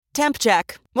Temp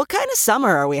check. What kind of summer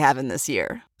are we having this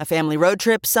year? A family road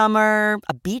trip summer?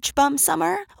 A beach bum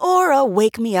summer? Or a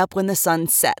wake me up when the sun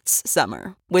sets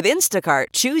summer? With Instacart,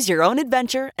 choose your own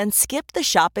adventure and skip the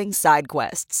shopping side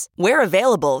quests. Where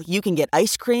available, you can get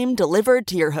ice cream delivered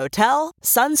to your hotel,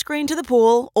 sunscreen to the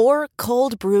pool, or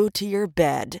cold brew to your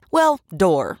bed. Well,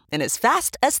 door, in as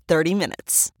fast as 30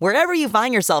 minutes. Wherever you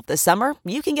find yourself this summer,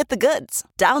 you can get the goods.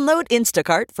 Download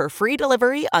Instacart for free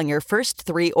delivery on your first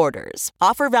 3 orders.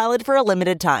 Offer valid for a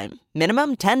limited time.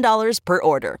 Minimum $10 per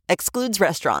order. Excludes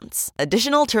restaurants.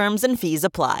 Additional terms and fees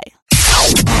apply.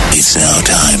 It's now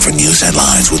time for news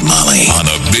headlines with Molly on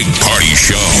the Big Party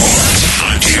Show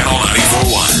on Channel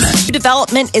 94.1.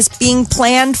 Development is being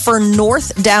planned for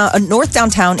North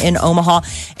Downtown in Omaha,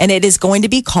 and it is going to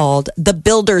be called the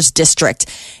Builders District.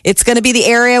 It's going to be the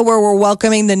area where we're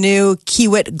welcoming the new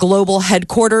Kiewit Global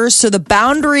headquarters. So the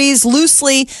boundaries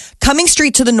loosely: Cumming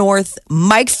Street to the north,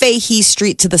 Mike Fahey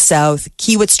Street to the south,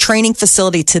 Kiewit's training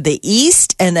facility to the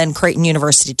east, and then Creighton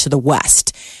University to the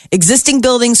west. Existing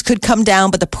buildings could come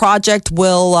down, but the project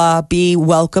will be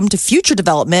welcome to future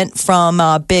development from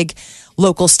big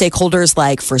local stakeholders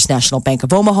like First National Bank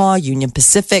of Omaha, Union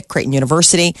Pacific, Creighton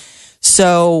University.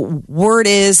 So word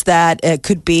is that it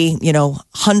could be,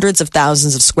 hundreds of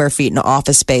thousands of square feet in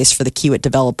office space for the Kiewit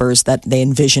developers that they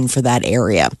envision for that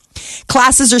area.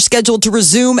 Classes are scheduled to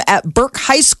resume at Burke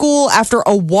High School after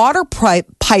a water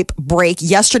pipe break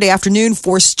yesterday afternoon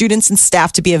forced students and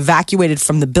staff to be evacuated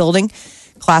from the building.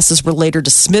 Classes were later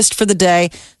dismissed for the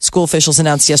day. School officials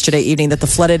announced yesterday evening that the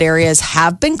flooded areas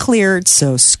have been cleared,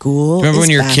 so school Remember is when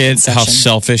you're a back kid, in session. how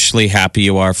selfishly happy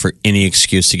you are for any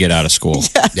excuse to get out of school?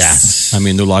 Yes. I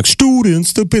mean, they're like,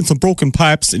 students, there've been some broken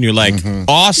pipes. And you're like,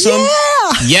 awesome.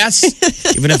 Yeah.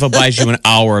 Yes. Even if it buys you an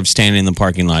hour of standing in the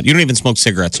parking lot. You don't even smoke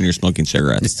cigarettes and you're smoking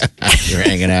cigarettes. You're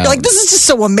hanging out. You're like, this is just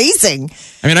so amazing.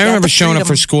 I mean, I remember the showing up freedom.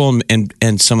 for school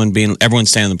and someone everyone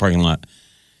standing in the parking lot.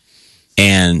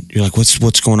 And you're like,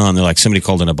 what's going on? They're like, somebody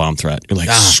called in a bomb threat. You're like,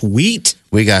 sweet.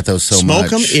 We got those so Smoke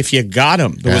much. them if you got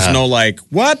them. There was no like,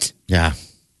 what? Yeah.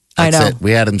 I That's know. it.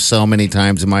 We had them so many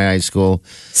times in my high school.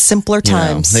 Simpler You know,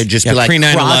 times. they'd just Yeah, be like,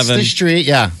 pre-9/11. cross the street.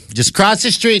 Yeah. Just cross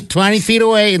the street 20 feet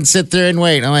away and sit there and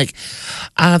wait. I'm like,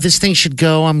 this thing should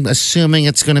go. I'm assuming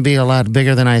it's going to be a lot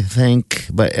bigger than I think,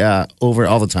 but over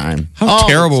all the time. How All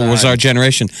the terrible was time. our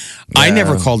generation? I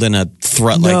never called in a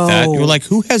threat like that. You were like,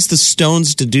 who has the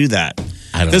stones to do that?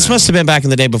 I don't This know. must have been back in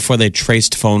the day before they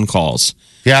traced phone calls.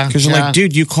 Yeah. Because you're yeah. like,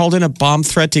 dude, you called in a bomb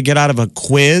threat to get out of a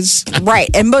quiz? Right.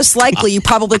 And most likely you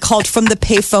probably called from the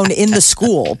payphone in the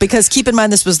school because keep in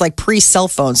mind this was like pre-cell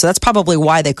phone. So that's probably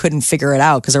why they couldn't figure it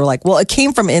out because they were like, well, it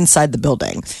came from inside the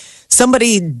building.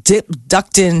 Somebody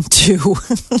ducked into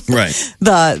Right.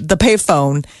 the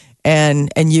payphone and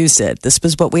used it. This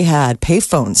was what we had.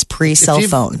 Payphones, pre-cell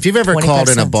phone. If you've ever 25 called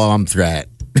in a cents. bomb threat,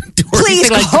 Please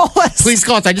call us. Please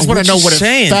call us. I just want to know what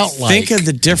it felt like. Think of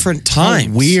the different times.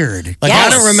 Weird. Like, Yes. I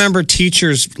don't remember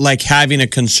teachers like having a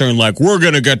concern like, we're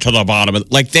going to get to the bottom of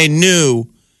it. Like, they knew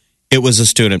it was a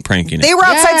student pranking it. They were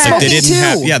outside Yeah. Like, they smoking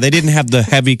didn't too. have, they didn't have the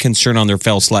heavy concern on their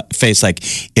face like,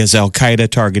 is Al Qaeda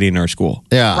targeting our school?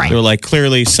 Yeah. Right. They were like,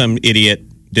 clearly some idiot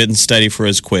didn't study for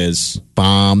his quiz.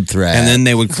 Bomb threat. And then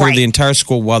they would clear Right. the entire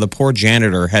school while the poor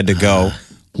janitor had to go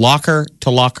locker to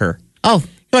locker. oh,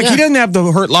 Like, yeah. he doesn't have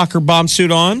the Hurt Locker bomb suit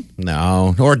on.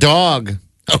 No. Or dog.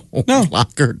 Oh, No.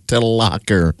 Locker to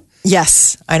locker.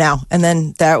 Yes, I know. And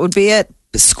then that would be it.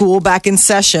 School back in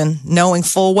session, knowing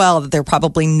full well that there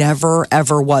probably never,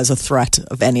 ever was a threat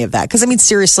of any of that. Because, I mean,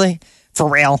 seriously, for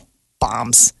real,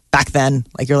 bombs back then.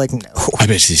 Like, you're like, no. I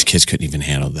bet these kids couldn't even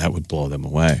handle that. Would blow them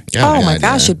away. Oh my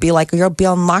gosh, it'd be like you'll be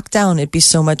on lockdown. It'd be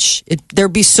so much.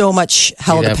 There'd be so much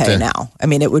hell You'd to have pay to- now. I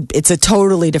mean, it's a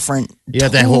totally different. You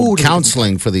have that whole totally-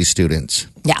 counseling for these students.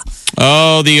 Yeah.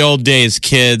 Oh, the old days,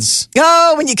 kids.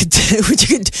 Oh, when you could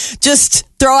just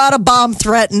throw out a bomb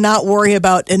threat and not worry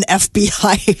about an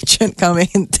FBI agent coming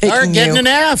and Or taking getting you. an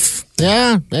F.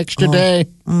 Yeah, extra day.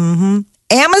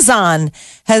 Amazon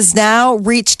has now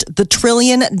reached the $1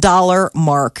 trillion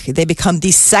mark. They become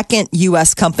the second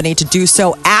U.S. company to do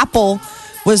so. Apple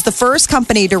was the first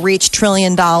company to reach $1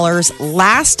 trillion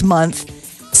last month.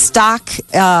 Stock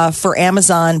for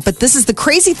Amazon. But this is the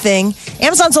crazy thing.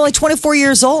 Amazon's only 24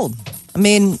 years old. I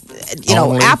mean,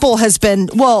 Only? Apple has been,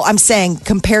 well, I'm saying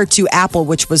compared to Apple,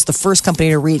 which was the first company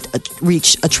to reach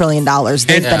 $1 trillion.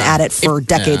 They've been at it for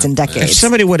decades and If decades.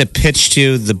 somebody would have pitched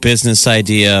you the business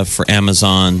idea for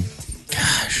Amazon,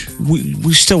 gosh,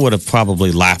 we still would have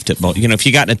probably laughed at both. You know, if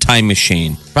you got in a time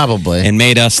machine Probably. and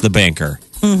made us the banker,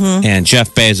 and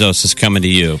Jeff Bezos is coming to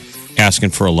you, asking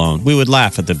for a loan. We would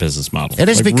laugh at the business model. It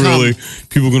has become- really,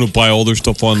 people are going to buy all their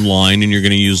stuff online and you're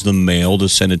going to use the mail to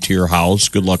send it to your house.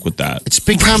 Good luck with that. It's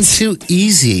become too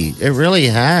easy. It really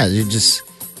has. You just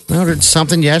ordered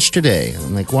something yesterday.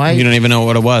 I'm like, why? You don't even know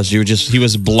what it was. He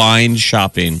was blind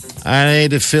shopping. I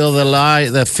need to feel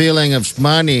the feeling of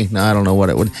money. No, I don't know what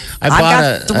it would. I've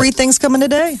got three things coming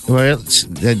today.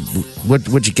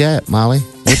 What'd you get, Molly?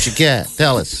 What'd you get?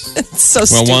 Tell us. It's so Well,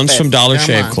 stupid. one's from Dollar Come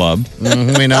Shave on. Club.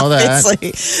 We know that.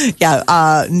 It's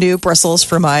like, new bristles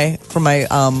for my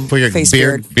For your face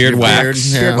beard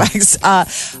wax. beard wax.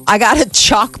 I got a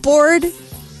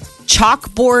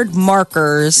chalkboard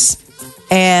markers,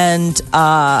 and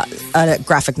a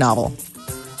graphic novel.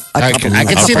 I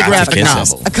can see the graphic is it?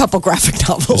 novel. A couple graphic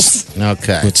novels.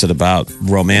 Okay. What's it about?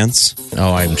 Romance?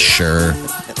 Oh, I'm sure.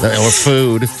 Or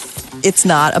food. It's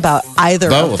not about either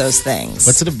Both. of those things.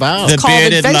 What's it about? The called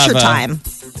bearded Adventure lover. Time.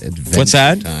 What's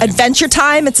that? Time. Adventure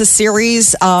Time. It's a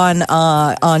series on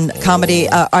comedy.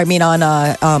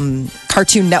 On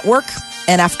Cartoon Network.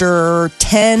 And after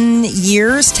 10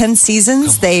 years, 10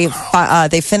 seasons, they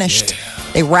finished.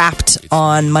 They wrapped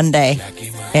on Monday,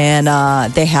 and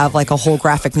they have like a whole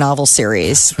graphic novel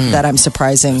series that I'm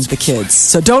surprising the kids.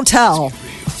 So don't tell.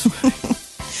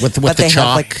 With But the they have,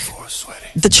 chalk. like,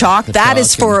 the chalk. That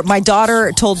is for my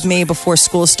daughter. Told me before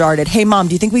school started, "Hey, Mom,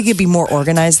 do you think we could be more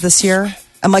organized this year?"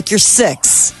 I'm like, "You're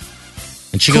 6."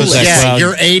 And she goes, Cool. yeah, Well-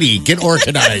 you're 80. Get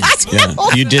organized. Yeah,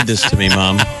 you did this to me,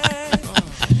 Mom.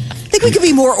 Think we could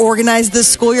be more organized this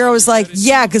school year? I was like,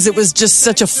 yeah, because it was just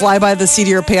such a fly by the seat of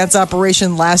your pants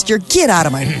operation last year. Get out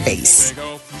of my face.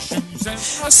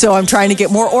 So I'm trying to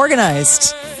get more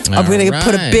organized. I'm going to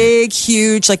put a right. big,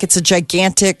 huge, like it's a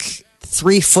gigantic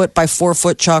 3-foot by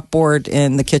 4-foot chalkboard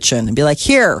in the kitchen and be like,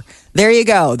 here, there you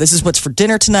go. This is what's for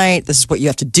dinner tonight. This is what you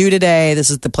have to do today. This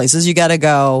is the places you got to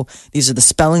go. These are the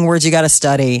spelling words you got to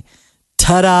study.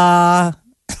 Ta-da.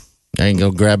 I can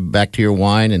go grab back to your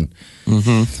wine and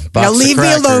box Now of leave me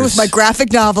alone crackers. with my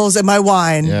graphic novels and my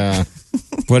wine. Yeah.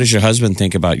 What does your husband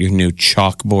think about your new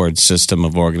chalkboard system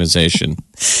of organization?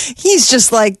 He's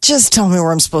just like, just tell me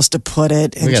where I'm supposed to put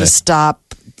it and We gotta- just stop.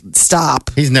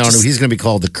 He's going to be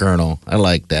called the Colonel. I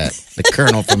like that. The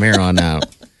Colonel from here on out.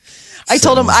 I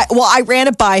told him, I ran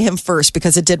it by him first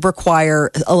because it did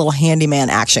require a little handyman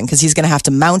action because he's going to have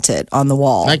to mount it on the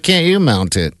wall. Why can't you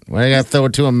mount it? Why do you got to throw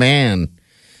it to a man?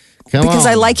 Come Because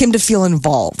on. I like him to feel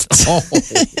involved. Oh,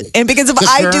 And because if The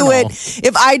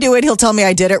I do it, he'll tell me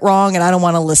I did it wrong and I don't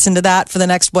want to listen to that for the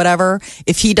next whatever.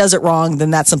 If he does it wrong,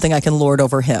 then that's something I can lord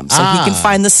over him. So he can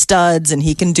find the studs and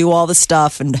he can do all the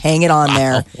stuff and hang it on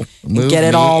there and move get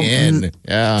it me all in.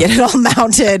 Yeah. get it all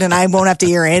mounted and I won't have to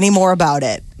hear any more about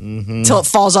it. Until it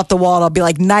falls off the wall and I'll be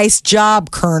like, nice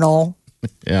job, Colonel.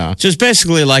 Yeah. So it's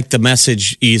basically like the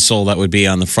message easel that would be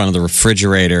on the front of the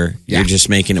refrigerator. Yeah. You're just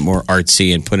making it more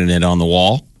artsy and putting it on the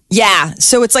wall. Yeah.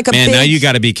 So it's like a Man, big now you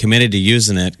got to be committed to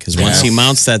using it because once he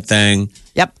mounts that thing,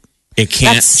 Yep. it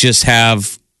can't That's- just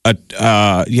have a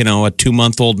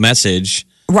 2-month-old message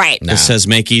Right. that says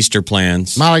make Easter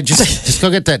plans. Molly, just go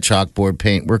get that chalkboard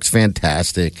paint. Works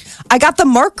fantastic. I got the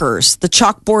markers, the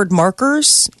chalkboard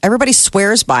markers. Everybody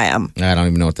swears by them. I don't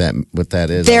even know what that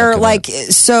is. They're I'll look like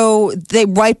it so they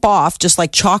wipe off just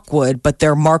like chalk would, but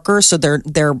they're markers, so they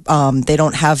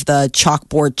don't have the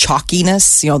chalkboard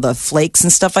chalkiness, the flakes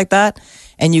and stuff like that,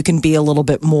 and you can be a little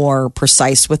bit more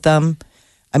precise with them.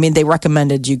 I mean, they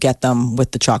recommended you get them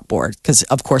with the chalkboard because,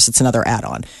 of course, it's another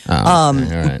add-on. up.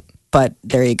 Okay, all right. But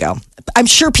there you go. I'm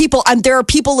sure there are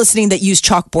people listening that use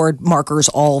chalkboard markers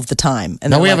all of the time.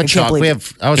 And No, they're we like, have a I can't chalk. believe We it.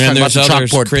 have. I was And talking about there's the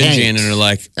others chalkboard cringing paint. and are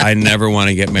like, I never want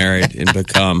to get married and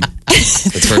become the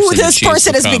person Who that this she's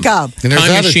person has become. And there's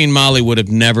Time other- Machine Molly would have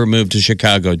never moved to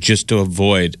Chicago just to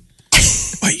avoid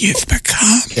what you've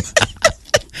become.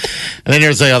 And then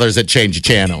there's the others that change the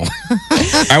channel. All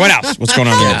right, what else? What's going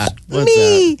on Yeah. with What's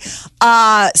Me.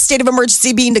 State of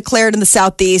emergency being declared in the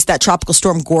southeast. That tropical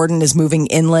storm Gordon is moving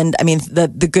inland. I mean, the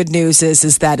good news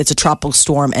is that it's a tropical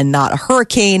storm and not a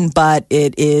hurricane, but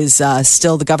it is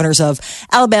still the governors of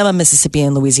Alabama, Mississippi,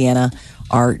 and Louisiana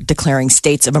are declaring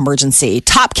states of emergency.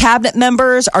 Top cabinet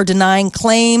members are denying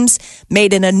claims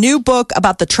made in a new book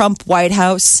about the Trump White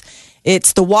House.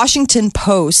 It's the Washington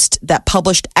Post that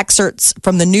published excerpts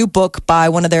from the new book by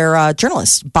one of their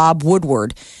journalists, Bob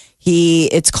Woodward.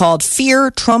 It's called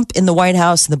Fear Trump in the White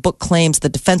House. And the book claims the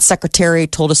defense secretary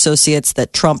told associates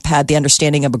that Trump had the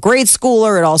understanding of a grade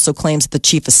schooler. It also claims that the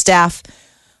chief of staff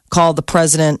called the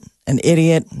president an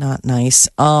idiot. Not nice.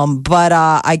 But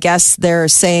I guess they're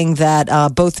saying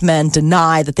that both men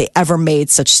deny that they ever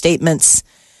made such statements.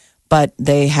 but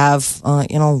they have,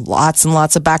 lots and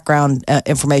lots of background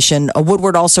information.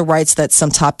 Woodward also writes that some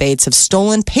top aides have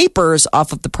stolen papers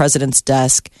off of the president's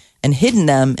desk and hidden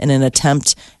them in an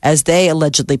attempt, as they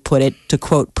allegedly put it, to,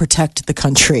 quote, protect the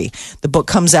country. The book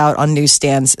comes out on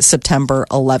newsstands September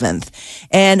 11th.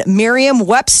 And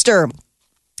Merriam-Webster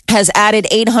has added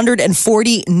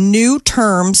 840 new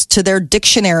terms to their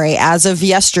dictionary as of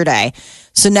yesterday.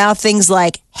 So now things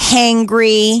like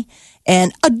hangry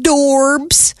and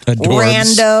adorbs.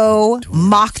 Rando,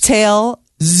 mocktail,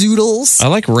 zoodles. I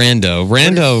like rando.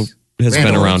 Rando has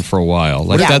been around for a while.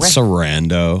 Like, that's a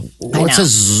rando. What's a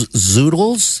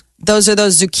zoodles? Those are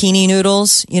those zucchini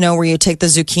noodles, where you take the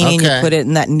zucchini and you put it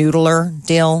in that noodler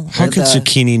deal. How could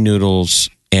zucchini noodles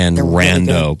and rando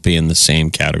really be in the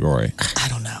same category? I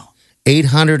don't know.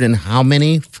 800 and how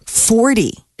many?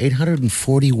 40.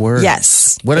 840 words.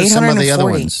 Yes. What are some of the other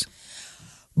ones?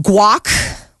 Guac,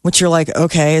 which you're like,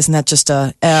 okay, isn't that just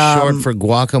a... short for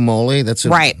guacamole? That's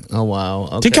right. Oh, wow.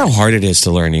 Okay. Think how hard it is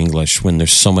to learn English when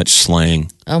there's so much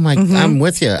slang. Oh, my... I'm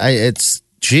with you.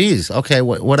 Geez. Okay,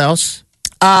 what else?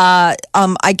 I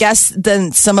guess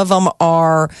then some of them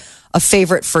are a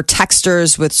favorite for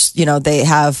texters, which, they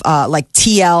have like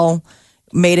TL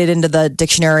made it into the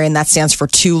dictionary, and that stands for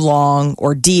too long,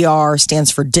 or DR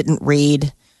stands for didn't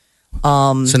read.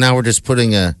 So now we're just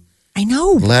putting I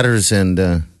know letters and...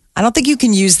 I don't think you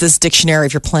can use this dictionary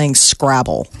if you're playing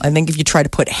Scrabble. I think if you try to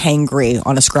put hangry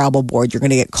on a Scrabble board, you're going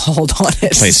to get called on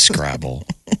it. Play Scrabble.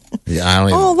 Yeah, I don't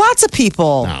even... Oh, lots of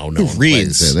people. No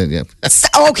reads. Yeah.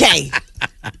 Okay.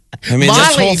 I mean,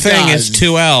 this whole thing is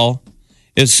 2L.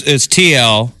 It's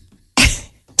TL.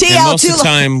 TL, and most of the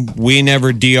time, we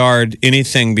never DR'd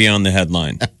anything beyond the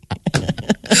headline.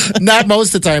 Not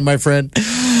most of the time, my friend.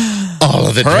 All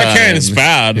of the time. Hurricane is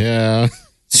bad. Yeah.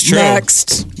 It's true.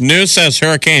 Next. News says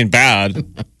hurricane bad.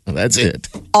 That's it.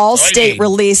 Allstate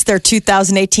released their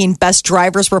 2018 Best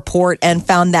Drivers Report and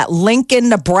found that Lincoln,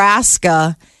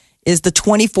 Nebraska is the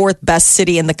 24th best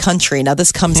city in the country. Now,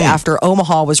 this comes after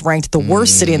Omaha was ranked the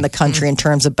worst city in the country in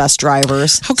terms of best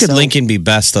drivers. How could Lincoln be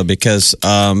best, though? Because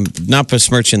not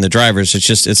besmirching the drivers,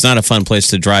 it's not a fun place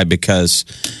to drive because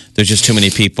there's just too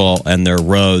many people and their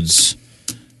roads,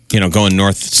 going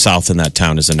north-south in that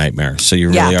town is a nightmare. So you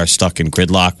really are stuck in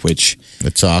gridlock, which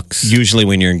it sucks. Usually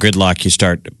when you're in gridlock, you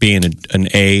start being an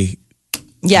A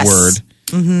word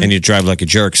and you drive like a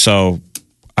jerk. So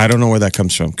I don't know where that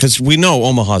comes from because we know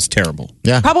Omaha's terrible.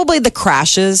 Yeah, probably the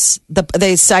crashes.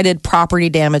 They cited property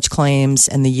damage claims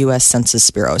and the U.S. Census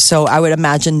Bureau. So I would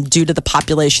imagine due to the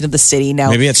population of the city now,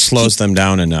 maybe it slows them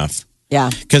down enough.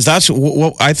 Yeah, because that's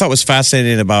what I thought was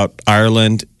fascinating about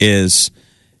Ireland is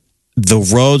the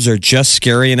roads are just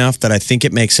scary enough that I think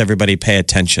it makes everybody pay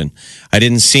attention. I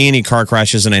didn't see any car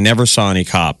crashes and I never saw any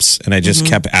cops, and I just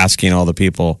kept asking all the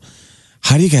people,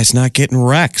 how do you guys not get in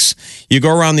wrecks? You go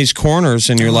around these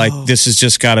corners and you're like, this has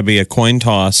just got to be a coin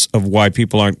toss of why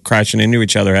people aren't crashing into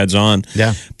each other heads on.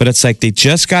 Yeah. But it's like they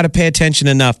just got to pay attention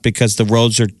enough because the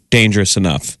roads are dangerous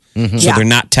enough. So they're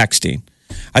not texting.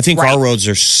 I think our roads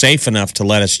are safe enough to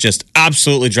let us just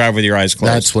absolutely drive with your eyes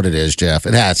closed. That's what it is, Jeff.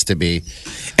 It has to be.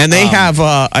 And they have,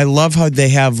 I love how they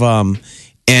have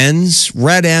ends,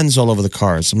 red ends all over the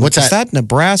cars. What's that? Is that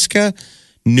Nebraska?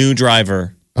 New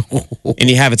driver. And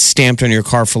you have it stamped on your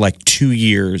car for like 2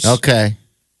 years. Okay.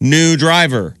 New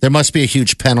driver. There must be a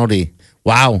huge penalty.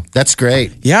 Wow, that's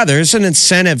great. Yeah, there's an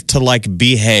incentive to like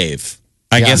behave.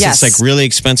 I guess it's like really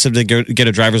expensive to get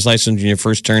a driver's license when you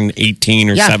first turn 18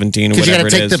 or 17 or whatever it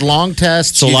is. Because you got to take the long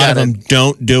test. So a lot of them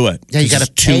don't do it. Yeah, you got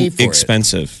to pay for it. Too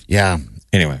expensive. Yeah.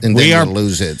 Anyway, and then you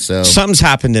lose it. So something's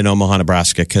happened in Omaha,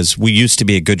 Nebraska, because we used to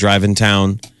be a good driving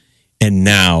town, and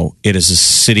now it is a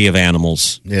city of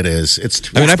animals. It is.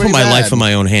 I mean, I put my life in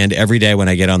my own hand every day when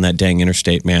I get on that dang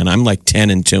interstate, man. I'm like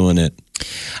 10 and 2 in it.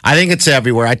 I think it's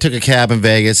everywhere. I took a cab in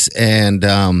Vegas, and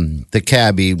the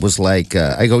cabbie was like,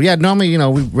 I go, yeah, normally,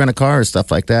 we rent a car or stuff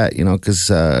like that, because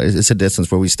it's a distance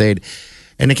where we stayed.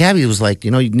 And the cabbie was like, you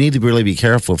need to really be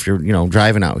careful if you're,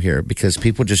 driving out here because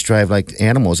people just drive like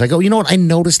animals. I go, you know what? I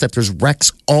noticed that there's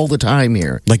wrecks all the time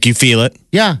here. Like you feel it?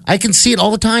 Yeah, I can see it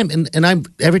all the time. And I'm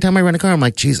every time I rent a car, I'm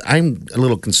like, geez, I'm a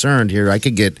little concerned here. I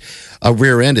could get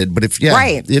rear-ended. But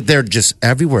they're just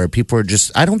everywhere. People are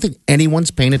just, I don't think anyone's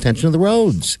paying attention to the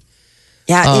roads.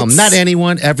 Yeah, not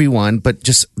anyone, everyone, but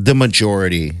just the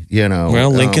majority, Well,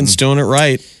 Lincoln's doing it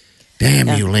right.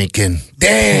 Damn you, Lincoln.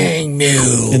 Dang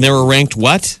you. And they were ranked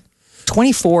what?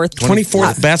 24th.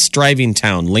 24th best driving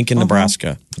town, Lincoln,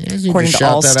 Nebraska. According to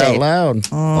shout that Allstate. out loud.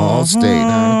 Allstate,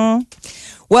 huh?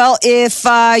 Well, if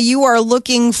you are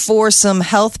looking for some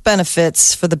health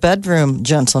benefits for the bedroom,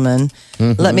 gentlemen,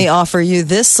 let me offer you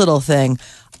this little thing.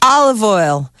 Olive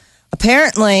oil.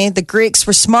 Apparently, the Greeks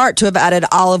were smart to have added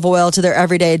olive oil to their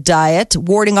everyday diet,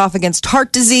 warding off against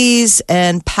heart disease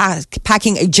and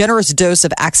packing a generous dose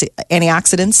of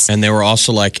antioxidants. And they were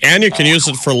also like, and you can use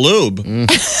it for lube.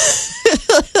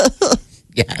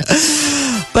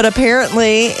 Yes. But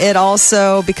apparently, it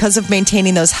also, because of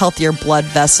maintaining those healthier blood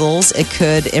vessels, it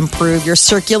could improve your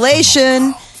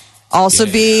circulation. Also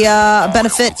be a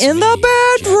benefit in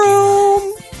the bedroom.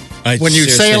 When you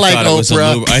say like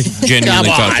Oprah, I genuinely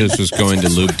thought this was going to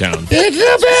Lube Town. It's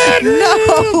a bedroom.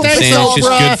 No, Thanks, Saying it's just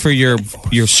Oprah. good for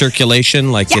your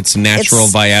circulation, like it's natural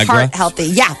it's Viagra. Heart healthy.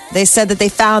 Yeah, they said that they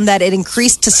found that it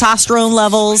increased testosterone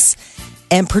levels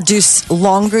and produced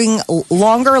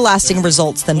longer lasting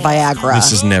results than Viagra.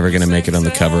 This is never going to make it on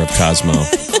the cover of Cosmo.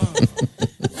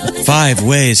 5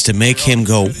 ways to make him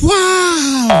go,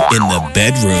 wow, in the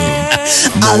bedroom.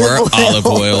 More olive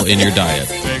oil in your diet.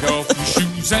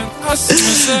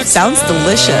 Sounds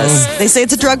delicious. They say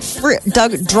it's a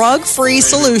drug-free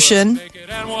solution.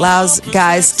 Allows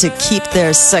guys to keep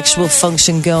their sexual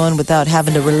function going without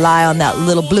having to rely on that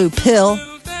little blue pill.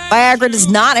 Viagra does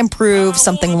not improve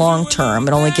something long-term.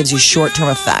 It only gives you short-term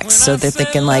effects. So they're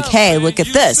thinking like, hey, look at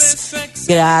this. You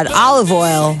can add olive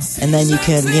oil, and then you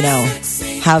can,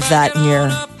 have that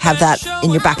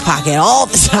in your back pocket all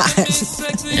the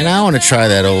time. And I want to try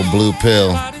that old blue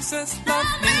pill.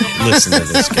 Listen to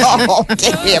this guy. Oh,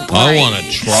 give me a break. I want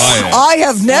to try it. I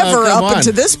have never, come up on.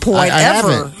 until this point, I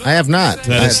ever. haven't. I have not.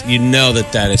 That is,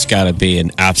 that has got to be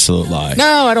an absolute lie.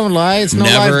 No, I don't lie. It's no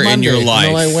Never lie in Monday. your life.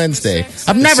 No lie Wednesday.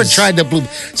 I've never tried the blue.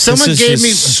 Someone this is gave just me.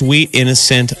 sweet,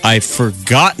 innocent. I've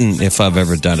forgotten if I've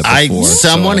ever done it before.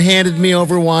 Someone handed me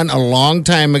over one a long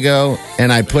time ago,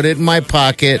 and I put it in my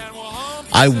pocket.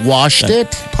 I washed it,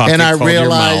 pocket and I called your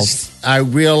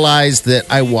realized that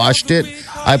I washed it.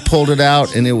 I pulled it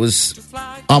out, and it was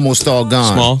almost all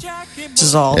gone. Small. Which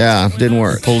is all. Yeah, didn't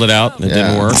work. Pulled it out. And it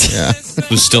didn't work. Yeah, It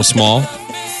was still small.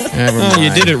 never mind. You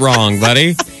did it wrong,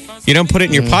 buddy. You don't put it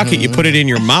in your pocket. You put it in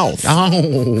your mouth.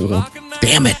 Oh,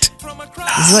 damn it!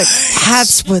 He's like,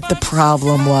 that's what the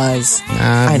problem was.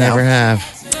 I know. never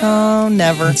have. Oh,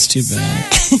 never. That's too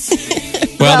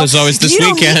bad. Well, there's always this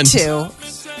you weekend. Don't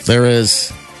need There is.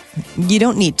 to. You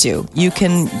don't need to. You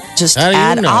can just How do you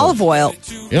add know? olive oil.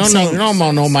 You don't know. You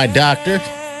don't know my doctor.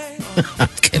 I'm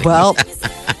kidding. Well,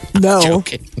 no.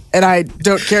 Joking. And I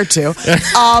don't care to.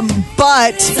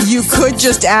 But you could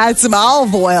just add some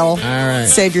olive oil. All right.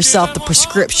 Save yourself the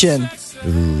prescription.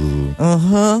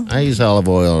 I use olive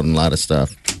oil in a lot of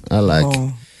stuff. I like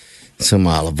some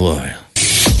olive oil.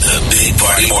 The Big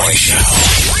Party Morning Show.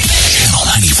 Channel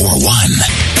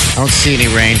 94.1. I don't see any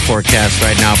rain forecast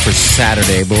right now for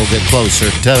Saturday, but we'll get closer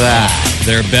to that.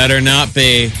 There better not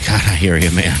be. God, I hear you,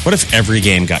 man. What if every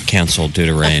game got canceled due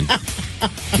to rain?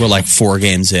 We're like 4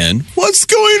 games in. What's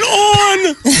going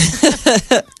on?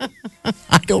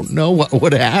 I don't know what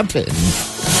would happen.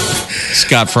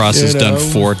 Scott Frost has done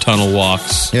 4 tunnel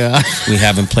walks. Yeah. We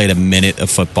haven't played a minute of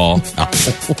football.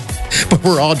 But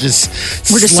we're all just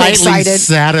We're just so slightly excited.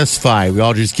 satisfied. We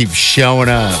all just keep showing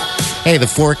up. Hey, the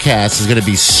forecast is going to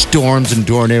be storms and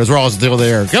tornadoes. We're all still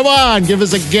there. Come on, give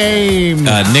us a game.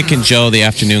 Nick and Joe, the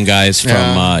afternoon guys from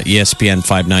ESPN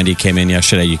 590, came in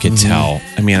yesterday. You could tell.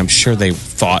 I mean, I'm sure they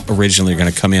thought originally they're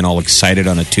going to come in all excited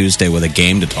on a Tuesday with a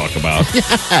game to talk about.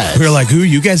 Yes. We were like, ooh,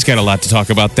 you guys got a lot to talk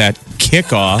about that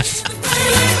kickoff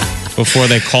before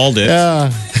they called it.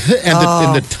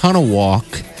 And the tunnel walk.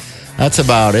 That's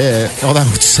about it. Oh, that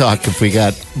would suck if we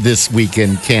got this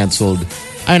weekend canceled.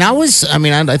 And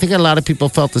I think a lot of people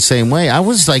felt the same way. I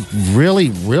was like really,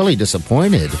 really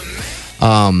disappointed.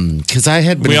 Because I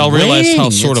had been We all realized waiting. how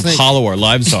sort It's of like- hollow our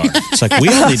lives are. It's like we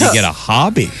all need to get a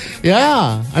hobby.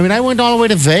 Yeah. I mean, I went all the way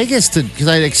to Vegas because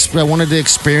I wanted to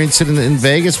experience it in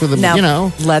Vegas with them,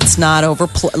 Now, let's not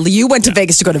overplay. You went to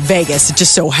Vegas to go to Vegas. It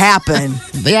just so happened.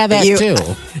 Yeah, that You- too.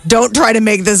 Don't try to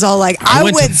make this all like, I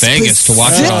went to Vegas to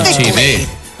watch it on TV.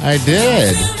 I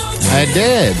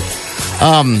did.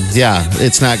 Yeah,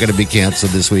 it's not going to be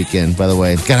canceled this weekend, by the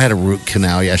way. God, I had a root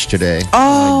canal yesterday.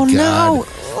 Oh, my no.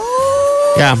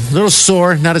 God. Yeah, a little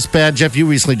sore, not as bad. Jeff, you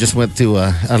recently just went through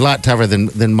a lot tougher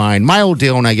than mine. My old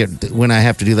deal when I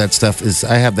have to do that stuff is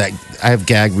I have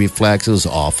gag reflex. It was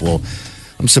awful.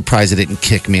 I'm surprised they didn't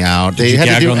kick me out. They you had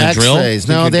to gag do on the drill? X-rays.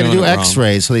 You No, could they had to do do it wrong.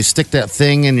 X-rays. So they stick that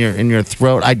thing in your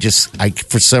throat. I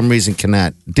for some reason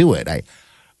cannot do it. I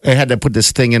had to put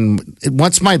this thing in.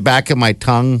 Once my back of my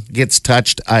tongue gets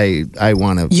touched, I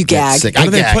want to. You gag. Sick. What I are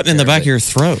they gag putting in the back of your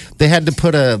throat? They had to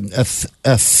put a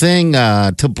thing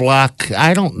to block.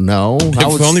 I don't know.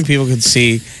 If only people could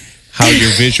see how you're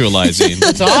visualizing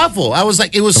It's awful. I was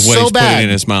like, it was what so he's putting in bad.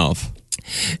 his mouth.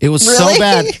 It was so Really?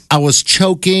 bad. I was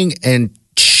choking and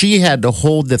she had to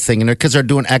hold the thing in her because they're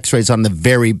doing x-rays on the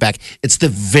very back. It's the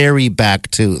very back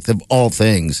tooth of all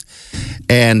things.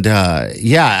 And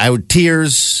I would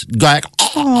tears like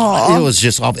it was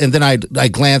just awful. And then I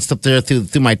glanced up there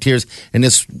through my tears, and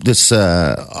this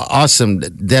awesome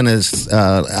dentist,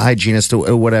 hygienist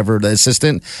or whatever, the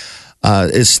assistant,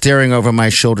 is staring over my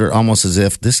shoulder almost as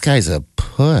if this guy's a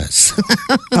puss.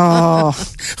 I'm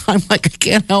like, I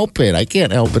can't help it. I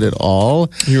can't help it at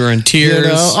all. You were in tears.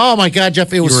 You know? Oh my God,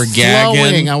 Jeff! It was were gagging.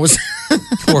 flowing. I was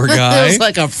Poor guy. It was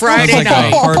like a Friday Sounds like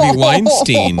night. a Harvey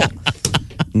Weinstein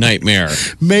nightmare.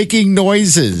 Making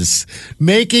noises,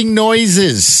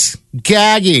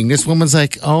 gagging. This woman's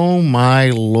like, oh my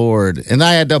Lord. And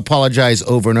I had to apologize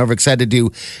over and over because I had to do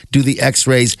the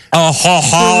x-rays 3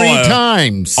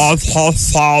 times.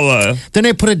 Then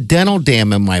they put a dental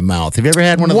dam in my mouth. Have you ever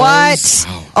had one of those?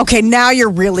 What? Okay, now you're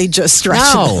really just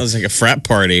stretching. No. It was like a frat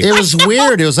party. It was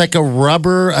weird. It was like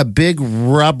a big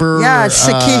rubber Yeah, it's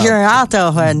to keep your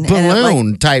alto and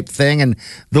balloon type thing. And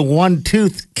the one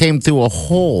tooth came through a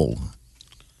hole.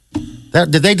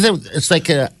 It's like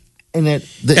a...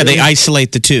 they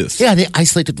isolate the tooth. Yeah, they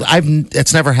isolated.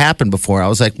 It's never happened before. I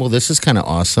was like, well, this is kind of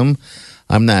awesome.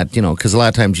 I'm not, because a lot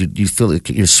of times you feel like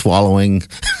you're swallowing.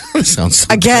 Sounds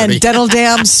so Again, dirty. dental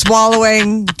dam,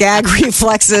 swallowing, gag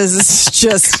reflexes.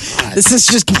 This is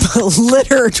just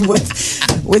littered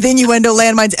with innuendo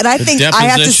landmines. And I think I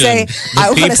have to say,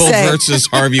 the people versus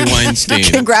Harvey Weinstein.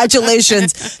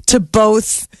 Congratulations to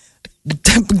both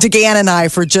DeGan and I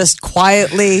for just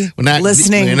quietly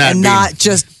listening and not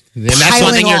just. And that's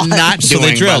one thing you're not doing. So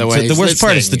they drilled. By the way, the worst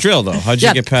part is the drill, though. How'd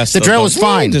you get past the drill? Was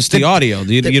fine. Just the audio.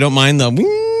 You don't mind the.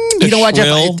 You know what,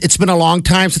 Jeff? It's been a long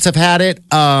time since I've had it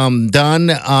done.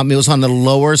 It was on the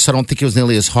lower, so I don't think it was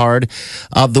nearly as hard.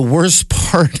 The worst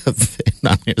part of it,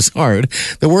 not as hard.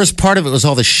 The worst part of it was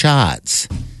all the shots.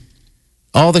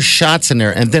 All the shots in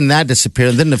there, and then that disappeared,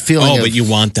 and then the feeling. But you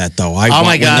want that though. My God!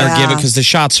 When they're giving because the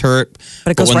shots hurt.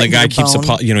 But when the guy keeps,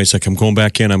 he's like, "I'm going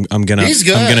back in. I'm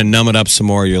gonna numb it up some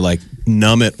more." You're like,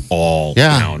 numb it all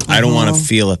down. I don't want to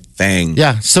feel a thing.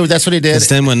 Yeah, so that's what he did. Because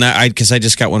then because I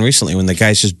just got one recently when the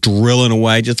guy's just drilling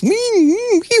away, just and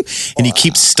he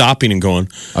keeps stopping and going,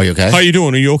 "Are you okay? How you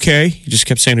doing? Are you okay?" He just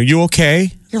kept saying, "Are you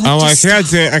okay?" I'm like,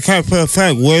 I can't put a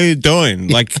thing. What are you doing?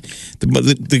 Like,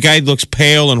 the guy looks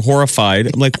pale and horrified.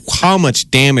 I'm like, how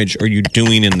much damage are you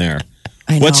doing in there?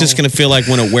 What's this going to feel like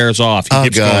when it wears off? He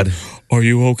keeps going, are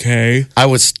you okay? I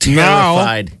was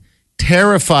terrified.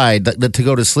 Terrified to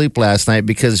go to sleep last night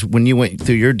because when you went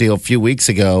through your deal a few weeks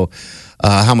ago,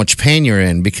 how much pain you're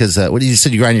in because what you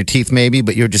said you grind your teeth maybe,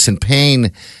 but you're just in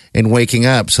pain and waking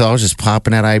up. So I was just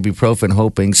popping that ibuprofen,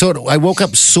 hoping. So I woke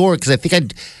up sore because I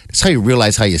think that's how you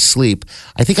realize how you sleep.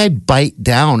 I think I bite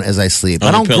down as I sleep.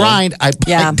 I don't grind. I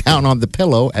bite down on the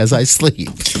pillow as I sleep,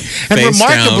 and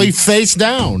remarkably face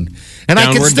down, and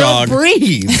I can still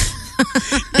breathe.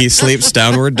 He sleeps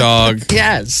downward dog.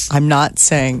 Yes. I'm not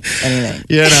saying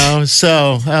anything.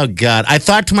 So, oh God. I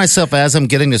thought to myself as I'm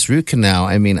getting this root canal,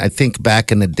 I mean, I think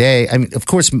back in the day, I mean, of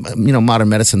course, modern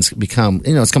medicine's become,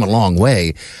 it's come a long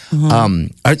way.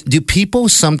 Mm-hmm. Do people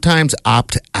sometimes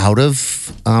opt out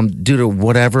of, due to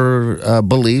whatever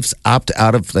beliefs, opt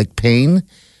out of like pain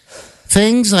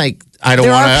things? Like,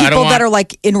 There are people that are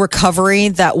like in recovery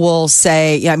that will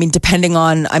say, depending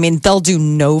on, they'll do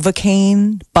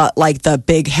Novocaine, but like the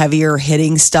big, heavier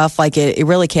hitting stuff, like it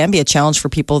really can be a challenge for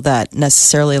people that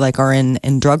necessarily like are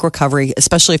in drug recovery,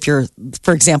 especially if you're,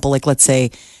 for example, like let's say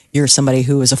you're somebody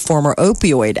who is a former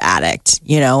opioid addict,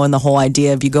 and the whole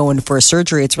idea of you go in for a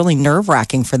surgery, it's really nerve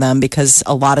wracking for them because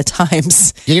a lot of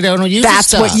times you don't use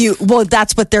that's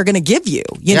what they're going to give you,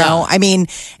 know?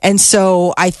 And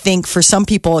so I think for some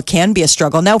people it can be a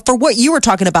struggle. Now, for what you were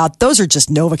talking about, those are just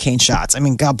Novocaine shots.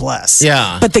 God bless.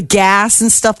 Yeah. But the gas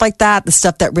and stuff like that, the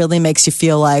stuff that really makes you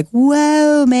feel like,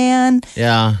 whoa, man.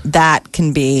 Yeah. That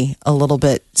can be a little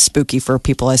bit spooky for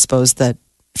people, I suppose, that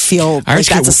feel like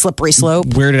that's a slippery slope.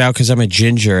 Weirded out because I'm a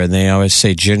ginger, and they always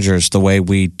say gingers, the way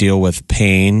we deal with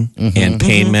pain and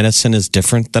pain medicine is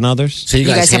different than others. So you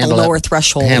guys have a lower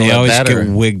threshold. They always get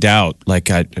wigged out. Like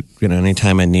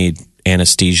anytime I need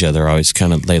anesthesia, they're always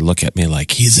they look at me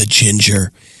like, he's a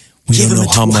ginger. We don't know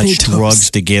how much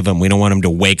drugs to give him. We don't want him to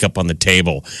wake up on the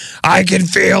table. I can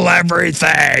feel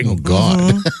everything. Oh,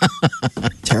 God.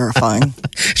 Terrifying.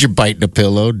 You're biting a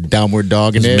pillow, downward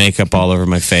dogging it. Makeup all over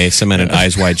my face. I'm at an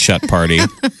Eyes Wide Shut party.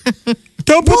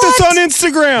 Don't put this on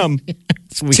Instagram.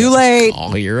 Too late.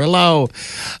 Oh, you're low.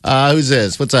 Who's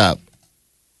this? What's up?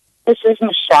 This is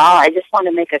Michelle. I just want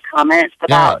to make a comment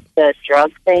about the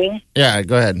drug thing. Yeah,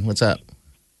 go ahead. What's up?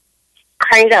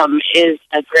 Kratom is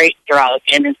a great drug,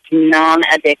 and it's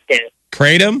non-addictive.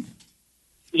 Kratom?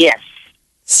 Yes.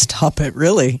 Stop it,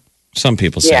 really? Some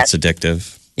people say Yes. it's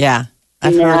addictive. Yeah.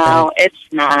 I've heard No, it's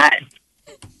not.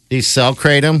 Do you sell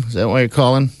Kratom? Is that what you're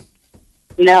calling?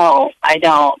 No, I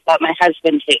don't. But my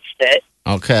husband takes it.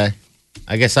 Okay.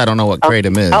 I guess I don't know what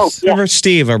Kratom is. Oh, yeah. Remember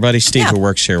Steve, our buddy Steve Yeah. who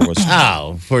works here was.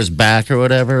 Oh, for his back or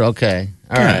whatever? Okay.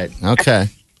 All right. Okay.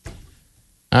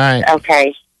 All right.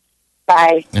 Okay.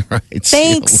 Bye. All right. See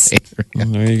you Thanks. later.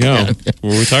 There you go. Were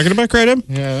we talking about Kratom?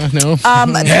 Yeah, no.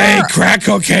 Hey, crack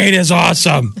cocaine is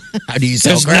awesome. How do you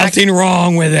sell There's crack? nothing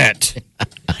wrong with it.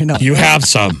 I know. You have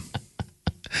some.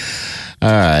 All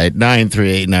right.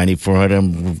 938-9400.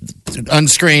 I'm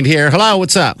unscreened here. Hello.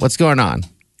 What's up? What's going on?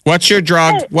 What's your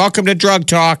drug? Welcome to Drug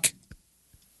Talk.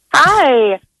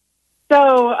 Hi.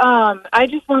 So, I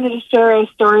just wanted to share a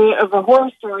story of a horror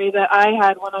story that I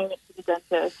had when I went to the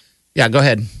dentist. Yeah, go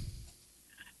ahead.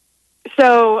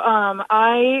 So,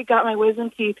 I got my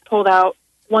wisdom teeth pulled out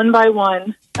one by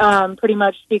one, pretty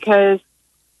much because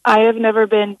I have never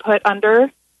been put under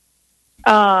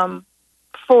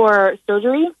for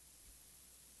surgery.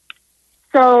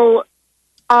 So,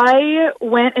 I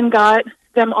went and got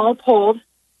them all pulled.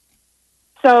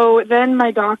 So then my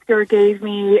doctor gave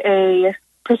me a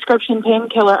prescription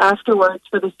painkiller afterwards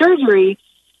for the surgery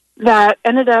that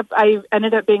I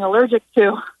ended up being allergic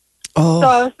to. Oh. So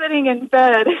I was sitting in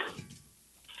bed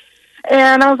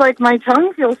and I was like, my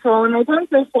tongue feels swollen,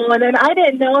 and I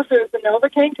didn't know if it was the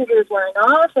Novocaine because it was wearing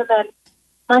off. And then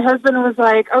my husband was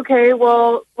like, okay,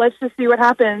 well, let's just see what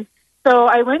happens. So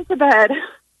I went to bed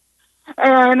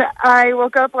and I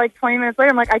woke up like 20 minutes later.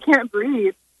 I'm like, I can't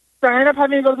breathe. So I ended up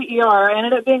having to go to the ER. I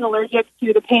ended up being allergic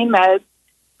to the pain meds.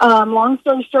 Long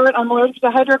story short, I'm allergic to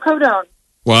hydrocodone.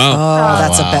 Wow. Oh,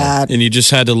 that's a bad. And you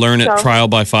just had to learn it So- trial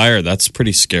by fire. That's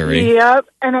pretty scary. Yep,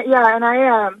 and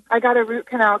I got a root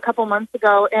canal a couple months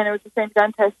ago, and it was the same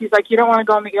dentist. He's like, "You don't want to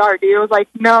go in the ER, do you?" I was like,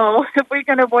 "No, if we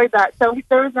can avoid that." So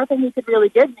there was nothing he could really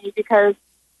give me because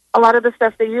a lot of the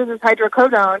stuff they use is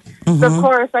hydrocodone. So of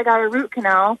course, I got a root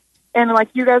canal, and like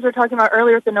you guys were talking about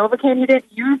earlier with the Novocaine, he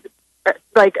didn't use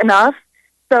like enough,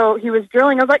 so he was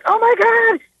drilling. I was like, "Oh my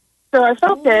god!" So I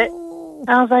felt it.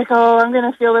 I was like, oh, I'm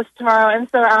going to feel this tomorrow. And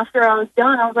so after I was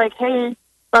done, I was like, hey,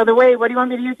 by the way, what do you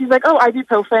want me to use? He's like, oh,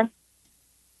 ibuprofen.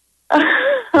 I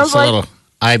was Just a like, little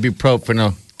ibuprofen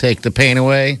will take the pain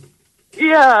away.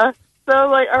 yeah. So I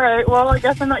was like, all right, well, I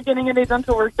guess I'm not getting any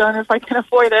dental work done if I can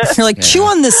avoid it. You're like, chew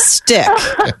on this stick.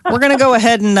 We're going to go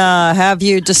ahead and have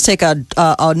you just take a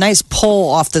nice pull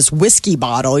off this whiskey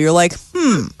bottle. You're like,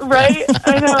 Right?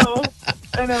 I know.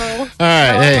 All right,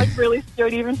 I'm hey. like really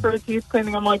scared even for the teeth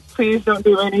cleaning. I'm like, please don't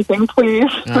do anything, please.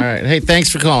 All right. Hey, thanks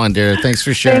for calling, dear. Thanks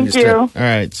for sharing Thank your story. you. All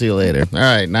right. See you later. All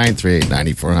right.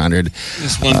 938-9400.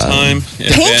 This one time.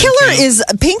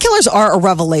 painkillers are a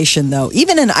revelation, though.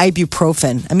 Even in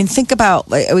ibuprofen. I mean, think about.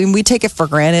 We take it for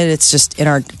granted. It's just in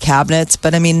our cabinets.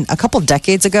 But I mean, a couple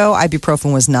decades ago,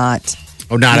 ibuprofen was not.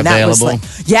 Oh, not I mean, that was available.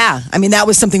 yeah, I mean that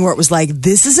was something where it was like,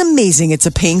 this is amazing. It's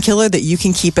a painkiller that you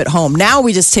can keep at home. Now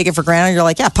we just take it for granted. You're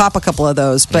like, yeah, pop a couple of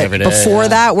those. But Every day, before yeah.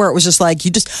 that, where it was just like,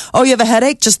 you have a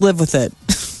headache, just live with it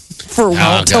for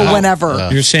till God. whenever.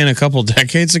 You're saying a couple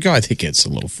decades ago? I think it's a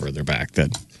little further back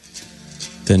than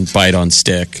bite on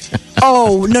stick.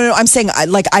 Oh no, I'm saying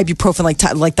like ibuprofen,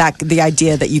 like that. The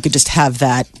idea that you could just have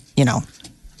that, you know.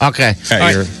 Okay. Yeah, All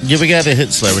right. you're- Yeah, we got to hit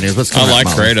celebrity news. What's I going on, like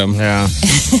Molly? Kratom. Yeah.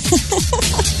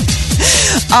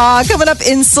 Coming up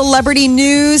in celebrity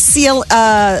news,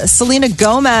 Selena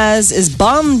Gomez is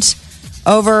bummed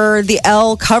over the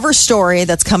Elle cover story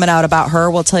that's coming out about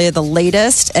her. We'll tell you the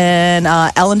latest. And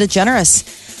Ellen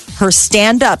DeGeneres, her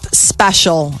stand-up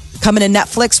special coming to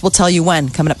Netflix. We'll tell you when.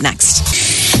 Coming up next.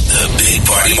 The Big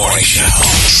Party Morning Show.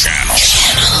 Channel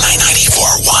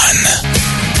 94.1.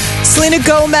 Selena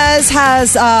Gomez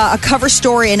has a cover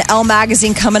story in Elle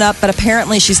magazine coming up, but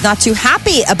apparently she's not too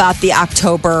happy about the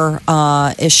October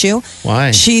issue.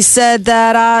 Why? She said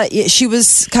that she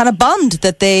was kind of bummed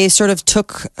that they sort of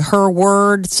took her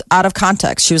words out of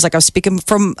context. She was like, I was speaking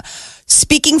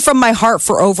from my heart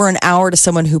for over an hour to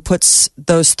someone who puts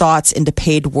those thoughts into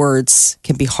paid words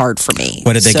can be hard for me.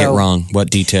 What did they get So, wrong? What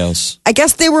details? I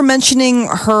guess they were mentioning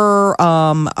her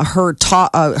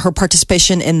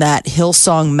participation in that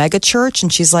Hillsong mega church,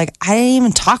 and she's like, I didn't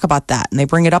even talk about that, and they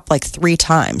bring it up like 3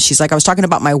 times. She's like, I was talking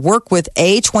about my work with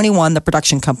A21, the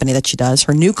production company that she does,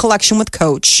 her new collection with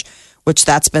Coach, which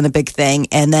that's been a big thing,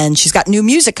 and then she's got new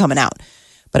music coming out.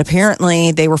 But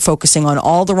apparently they were focusing on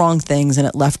all the wrong things and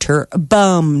it left her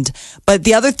bummed. But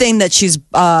the other thing that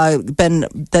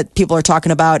that people are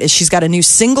talking about is she's got a new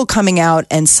single coming out,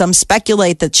 and some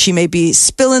speculate that she may be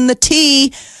spilling the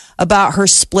tea about her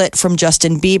split from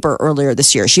Justin Bieber earlier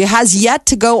this year. She has yet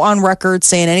to go on record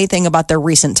saying anything about their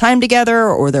recent time together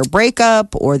or their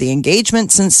breakup or the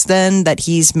engagement since then that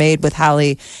he's made with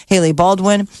Hailey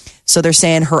Baldwin. So they're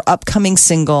saying her upcoming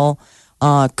single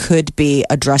could be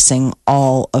addressing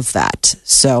all of that.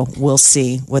 So we'll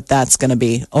see what that's going to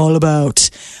be all about.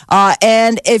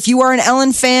 And if you are an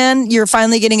Ellen fan, you're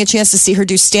finally getting a chance to see her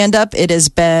do stand-up. It has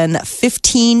been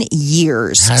 15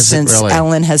 years since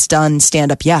Ellen has done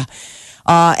stand-up. Yeah.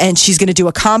 And she's going to do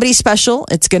a comedy special.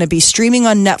 It's going to be streaming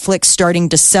on Netflix starting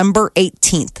December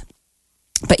 18th.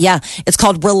 But yeah, it's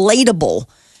called Relatable.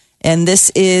 And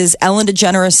this is Ellen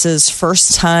DeGeneres'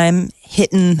 first time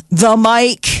hitting the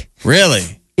mic.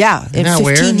 Really? Yeah, in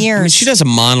 15 years. I mean, she does a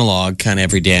monologue kind of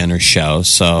every day on her show,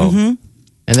 so. And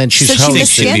then she's So she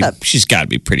missed stand-up. She's got to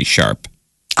be pretty sharp.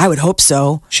 I would hope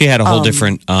so. She had a whole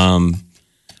different.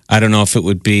 I don't know if it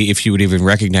would be if you would even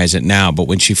recognize it now, but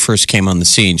when she first came on the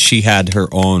scene, she had her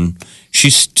own. She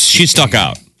stuck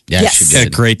out. Yeah, Yes. she She had a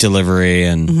did. great delivery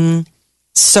and.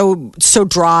 So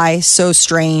dry, so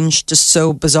strange, just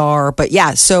so bizarre. But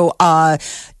yeah, so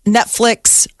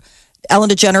Netflix, Ellen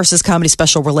DeGeneres' comedy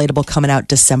special Relatable coming out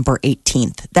December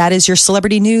 18th. That is your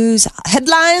celebrity news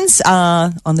headlines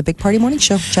on the Big Party Morning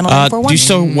Show, Channel 941. Do you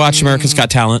still watch America's Got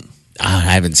Talent? I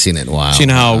haven't seen it in a while. So you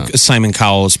know how Simon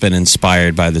Cowell has been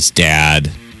inspired by this dad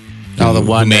the who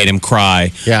one made him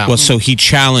cry. Yeah. Well, so he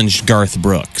challenged Garth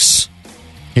Brooks.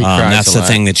 He cries That's a the lot.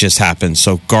 thing that just happened.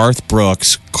 So Garth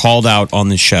Brooks called out on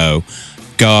the show,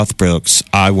 Garth Brooks,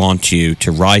 I want you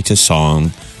to write a song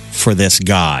for this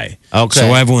guy. Okay.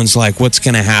 So everyone's like, what's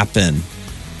going to happen?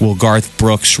 Will Garth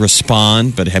Brooks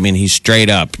respond? But I mean, he's straight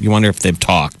up. You wonder if they've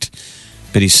talked.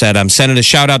 But he said, I'm sending a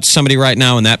shout out to somebody right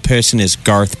now, and that person is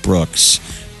Garth Brooks.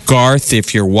 Garth,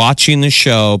 if you're watching the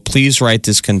show, please write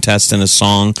this contestant a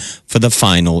song for the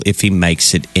final if he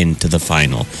makes it into the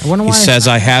final. He says,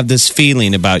 I have this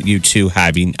feeling about you two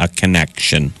having a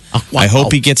connection. Oh, wow. I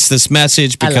hope he gets this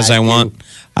message because I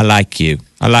like you.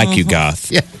 I like you,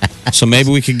 Garth. Yeah. So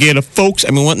maybe we could get a folks.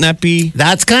 I mean, wouldn't that be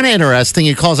That's kind of interesting.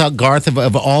 He calls out Garth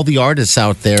of all the artists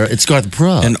out there. It's Garth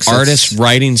Brooks. an artist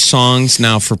writing songs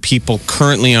now for people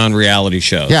currently on reality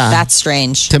shows? Yeah. That's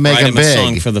strange. to make Write him him a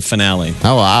song big. for the finale.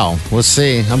 Oh, wow. We'll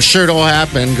see. I'm sure it'll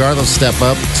happen. Garth will step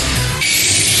up.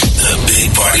 The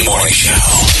Big Party Morning Show.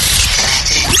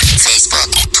 Facebook,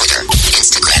 Twitter,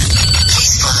 Instagram.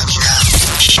 Please follow me now.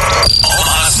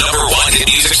 Omaha's #1 hit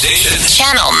music station.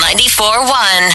 Channel 94.1.